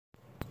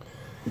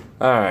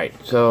Alright,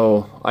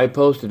 so I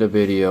posted a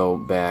video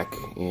back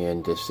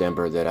in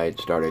December that I had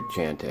started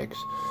Chantix.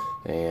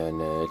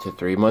 And it's a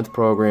 3-month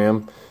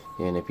program,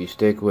 and if you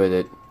stick with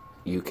it,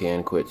 you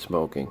can quit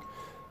smoking.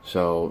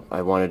 So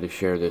I wanted to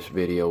share this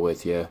video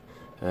with you.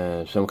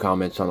 Some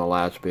comments on the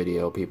last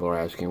video, people are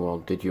asking, well,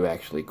 did you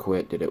actually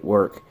quit? Did it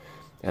work?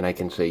 And I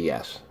can say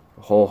yes,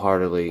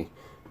 wholeheartedly,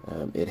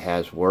 it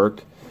has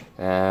worked.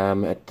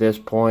 At this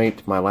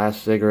point, my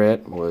last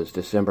cigarette was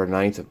December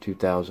 9th of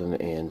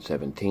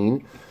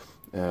 2017.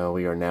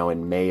 We are now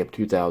in May of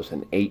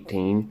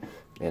 2018,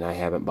 and I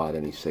haven't bought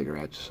any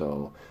cigarettes,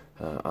 so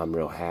I'm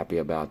real happy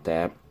about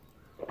that.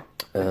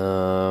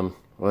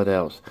 What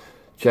else?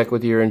 Check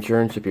with your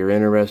insurance if you're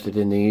interested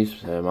in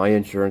these. My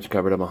insurance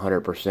covered them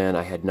 100%.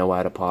 I had no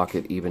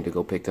out-of-pocket even to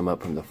go pick them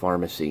up from the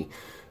pharmacy.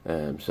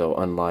 So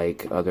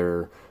unlike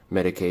other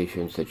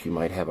medications that you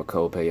might have a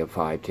copay of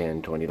 $5,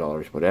 $10,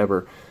 $20,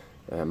 whatever,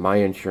 my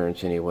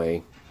insurance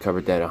anyway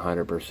covered that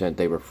 100%.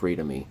 They were free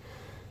to me.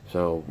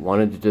 So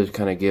wanted to just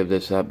kind of give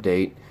this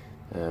update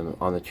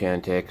on the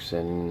Chantix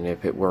and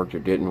if it worked or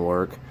didn't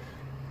work.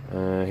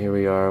 Here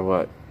we are,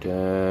 what,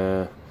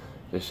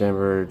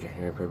 December,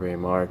 January, February,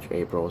 March,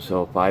 April,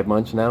 so 5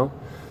 months now,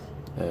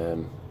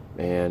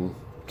 and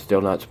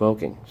still not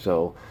smoking.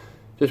 So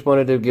just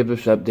wanted to give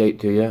this update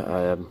to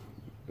you.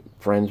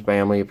 Friends,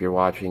 family, if you're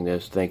watching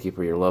this, thank you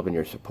for your love and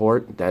your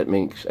support. That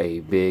makes a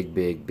big,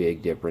 big,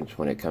 big difference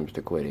when it comes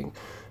to quitting.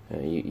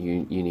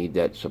 You need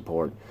that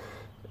support.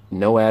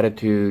 No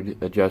attitude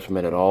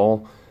adjustment at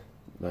all,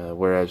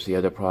 whereas the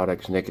other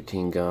products,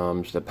 nicotine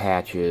gums, the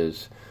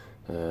patches,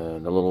 the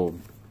little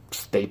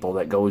staple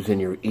that goes in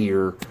your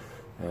ear,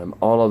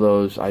 all of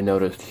those, I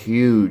noticed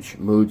huge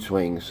mood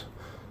swings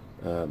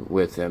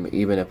with them.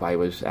 Even if I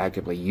was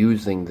actively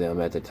using them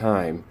at the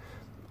time,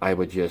 I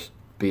would just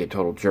be a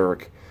total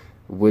jerk.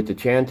 With the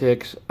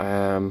Chantix,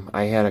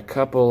 I had a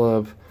couple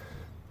of,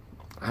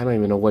 I don't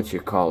even know what you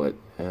call it,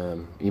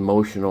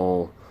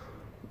 emotional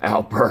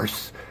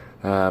outbursts.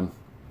 But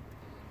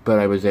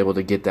I was able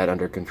to get that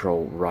under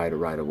control right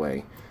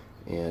away,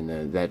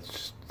 and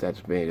that's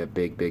made a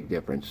big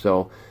difference.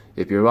 So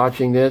if you're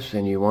watching this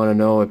and you want to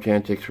know if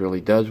Chantix really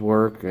does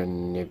work,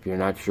 and if you're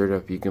not sure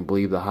if you can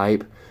believe the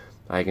hype,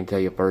 I can tell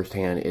you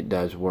firsthand it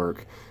does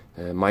work.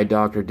 My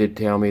doctor did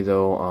tell me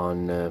though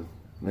on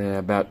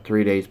about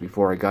 3 days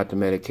before I got the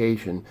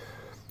medication,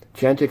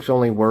 Chantix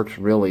only works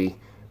really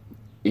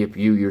if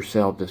you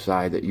yourself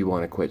decide that you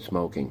want to quit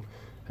smoking.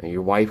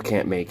 Your wife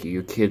can't make you,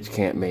 your kids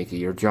can't make you,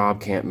 your job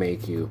can't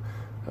make you.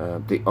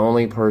 The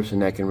only person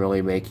that can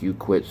really make you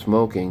quit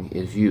smoking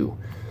is you.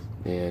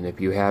 And if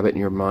you have it in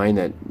your mind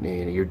that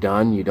you're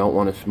done, you don't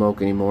want to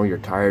smoke anymore, you're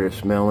tired of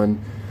smelling,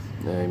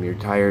 you're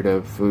tired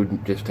of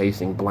food just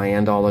tasting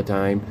bland all the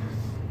time,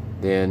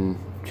 then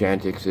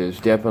Chantix is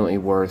definitely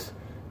worth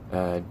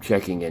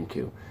checking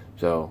into.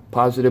 So,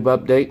 positive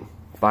update,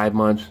 5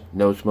 months,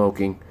 no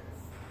smoking.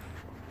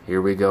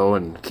 Here we go,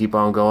 and keep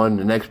on going.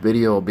 The next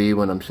video will be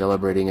when I'm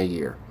celebrating a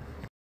year.